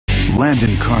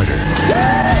Landon Carter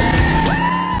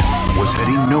was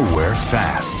heading nowhere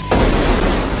fast.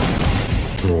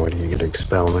 What, are you gonna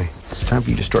expel me? It's time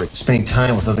for you to start spending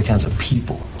time with other kinds of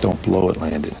people. Don't blow it,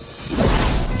 Landon.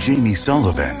 Jamie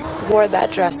Sullivan Wore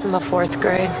that dress in the 4th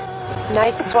grade.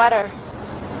 Nice sweater.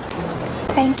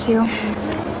 Thank you.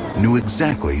 knew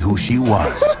exactly who she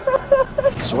was.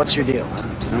 So what's your deal?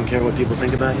 You don't care what people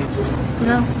think about you?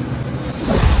 No.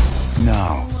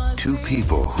 Now, two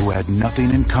people who had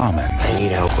nothing in common. I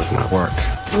need help with my work.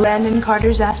 Landon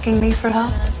Carter's asking me for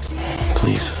help?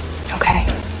 Please. Okay.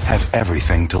 Have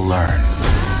everything to learn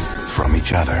from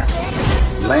each other.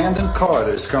 Landon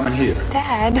Carter's coming here.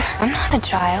 Dad, I'm not a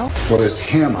child. Well, it's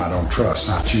him I don't trust,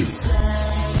 not you.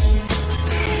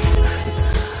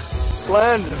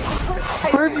 Landon,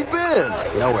 where have you been?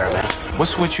 Nowhere, man.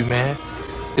 What's with you, man?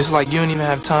 It's like you don't even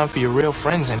have time for your real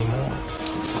friends anymore.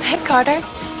 Hey, Carter.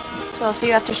 So I'll see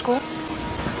you after school?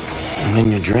 I'm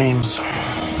in your dreams.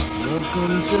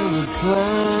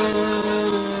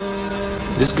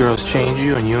 This girl's changed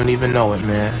you and you don't even know it,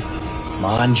 man. Come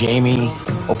on, Jamie.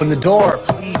 Open the door,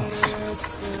 please.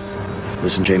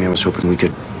 Listen, Jamie, I was hoping we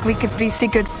could... We could be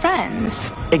secret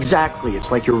friends. Exactly.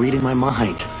 It's like you're reading my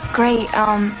mind. Great.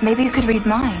 Maybe you could read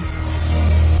mine.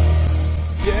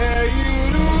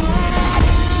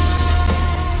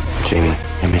 Jamie,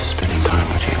 I miss spending time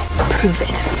with you. Prove it.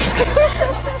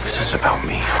 This is about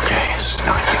me, okay? This is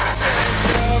not you.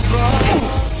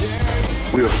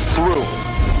 We're through.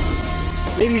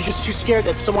 Maybe you're just too scared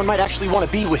that someone might actually want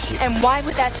to be with you. And why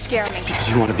would that scare me? Because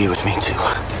you want to be with me, too.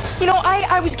 You know,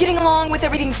 I was getting along with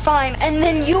everything fine, and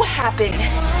then you happened.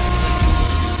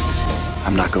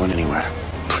 I'm not going anywhere.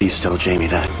 Please tell Jamie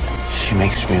that. She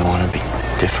makes me want to be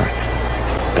different.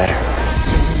 Better.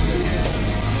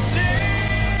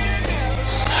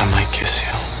 I might kiss you.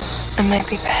 I might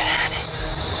be bad at it.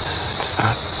 It's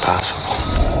not possible.